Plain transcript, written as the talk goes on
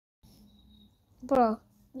Bro,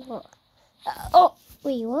 what? Oh,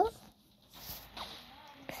 wait, what?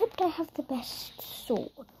 Except I have the best sword.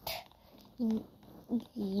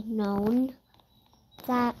 Known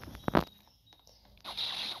that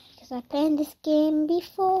because I played this game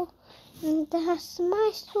before, and that's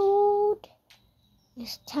my sword.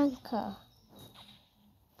 It's Tanker.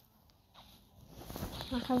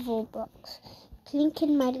 I have Roblox. Link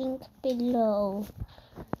in my link below.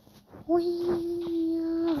 Wee.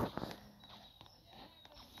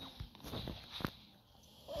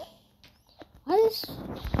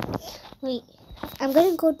 Wait, I'm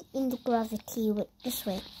gonna go in the gravity this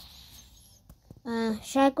way.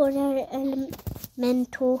 Should I go to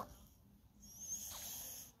elemental?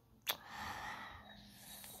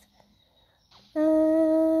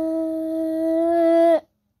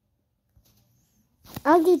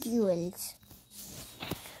 I'll do duels.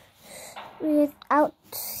 Without,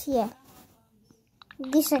 yeah.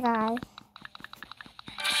 This guy.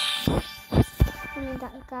 Only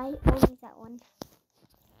that guy, only that one.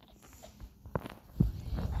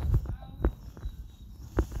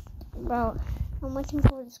 Bro, I'm waiting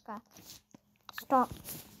for this guy. Stop.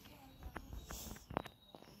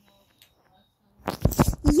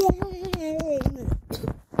 Yay!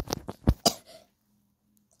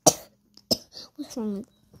 What's wrong?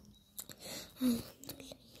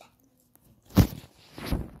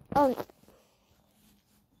 Oh,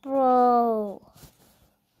 bro.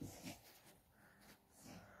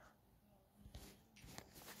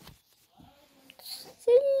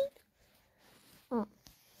 Oh.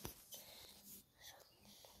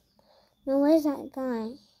 Now where's that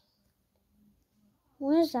guy?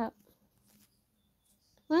 Where's that?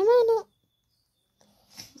 Why am I not?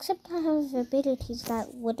 Except I have abilities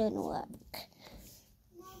that wouldn't work.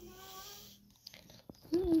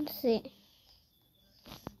 Let's see.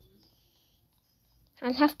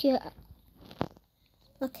 I'll have to.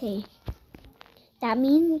 Okay. That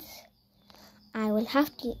means I will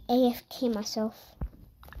have to AFK myself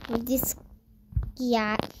with this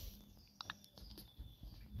guy.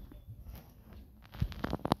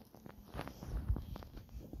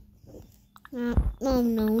 No,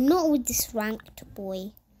 not with this ranked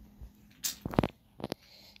boy.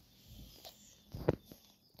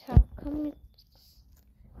 So I'll come with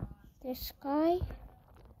this guy.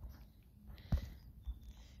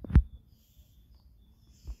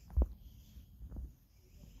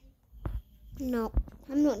 No,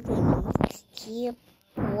 I'm not doing this here,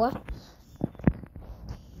 boy.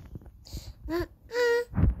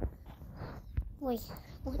 Wait,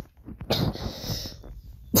 what?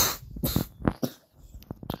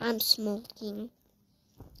 I'm smoking.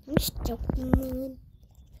 I'm just joking.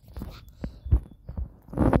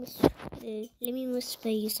 Let me whisper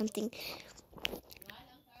you something.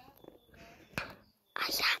 I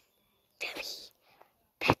am very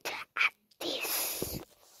better at this.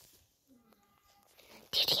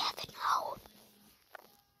 Did you ever know?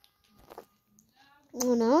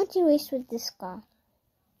 Oh no, I want to race with this guy.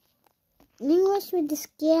 Let me race with this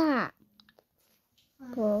guy.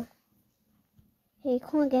 Bro. Hey, you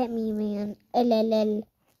can't get me, man. LLL.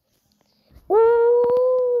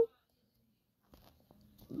 Ooh.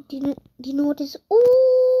 Do you know what this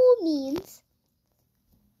ooh means?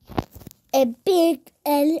 A big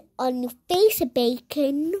L on your face,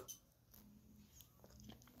 bacon.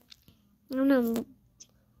 I don't know.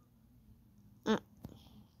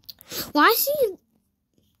 Why is he?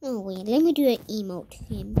 Oh wait, let me do an emote to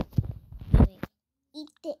him. Wait. Eat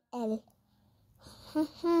the L.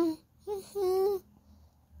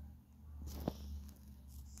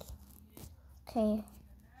 Okay.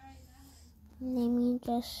 Let me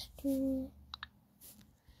just do.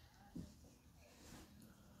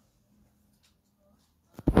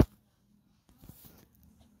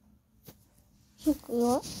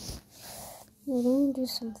 What? Let me do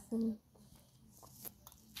something.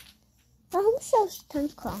 How shows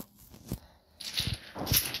Tanker?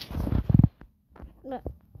 Look.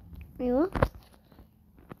 What?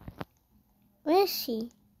 Where is she?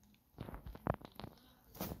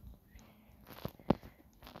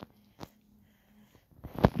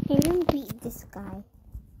 Hey, let me beat this guy.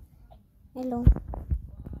 Hello.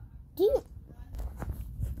 Do you?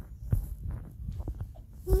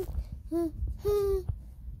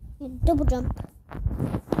 Double jump.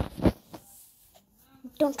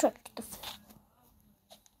 Don't try to get the floor.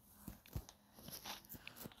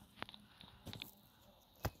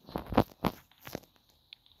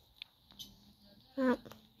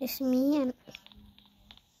 It's me and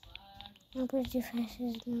I'm pretty fast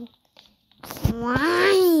as no.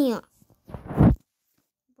 Why?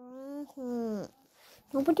 Bro.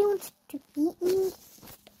 Nobody wants to beat me.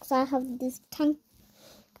 because I have this tank,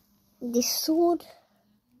 this sword.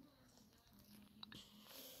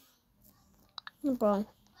 Bro.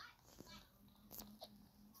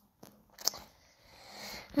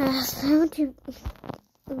 I want to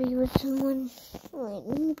be with someone. Wait,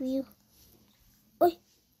 let me be. Oh,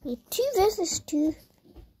 2 versus 2.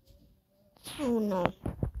 Oh no.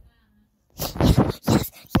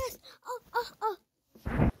 Yes.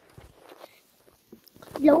 Oh.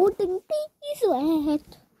 Loading these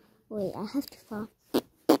wet. Wait, I have to fall.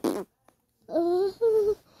 Oh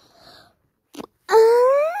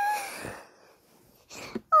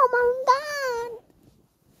my god.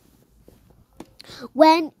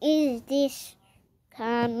 When is this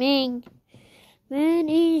coming? When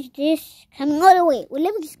is this coming? Oh, wait. Well,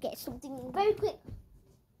 let me just get something very quick.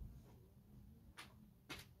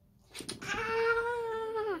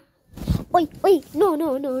 Wait. No.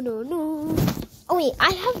 Oh, wait.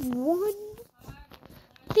 I have one.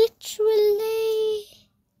 Literally.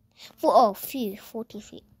 40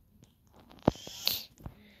 feet.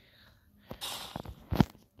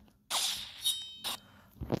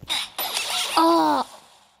 Oh.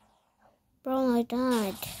 Bro, I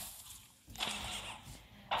died.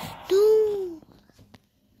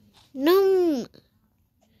 No.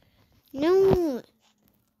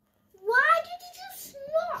 Why did you just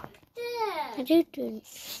knock there? I didn't.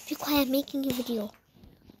 Be quiet, I'm making a video.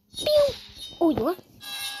 Pew! Oh, you are?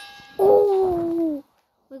 Oh!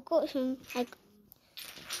 We got him.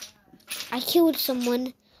 I killed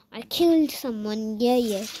someone.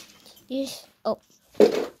 Yeah. Yes. Oh.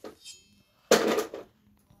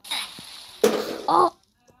 Oh!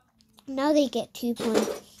 Now they get 2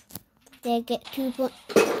 points.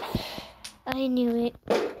 I knew it.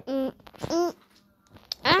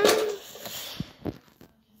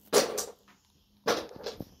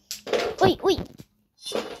 Wait.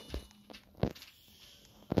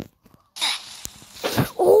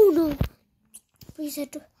 Oh no. Please, I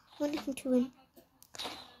don't want him to win.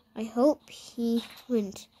 I hope he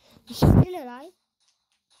wins. Is he still alive?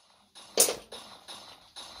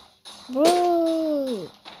 Bro.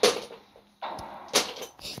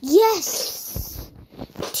 Yes.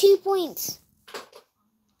 2 points.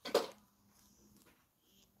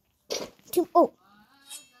 Oh.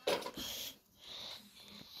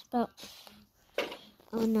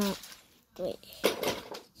 Oh no. Wait.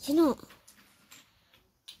 You know.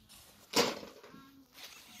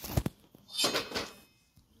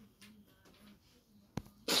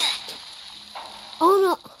 Oh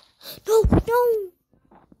no.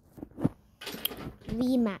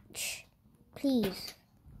 Rematch. Please.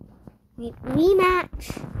 Wait, rematch.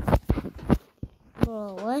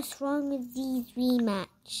 Bro, what's wrong with these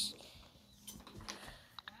rematch?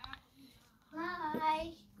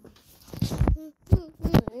 Bye.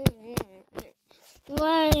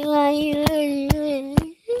 Why?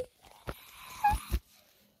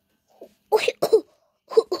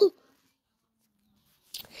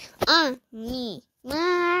 Me,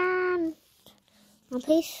 man. I'll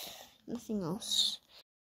play nothing else.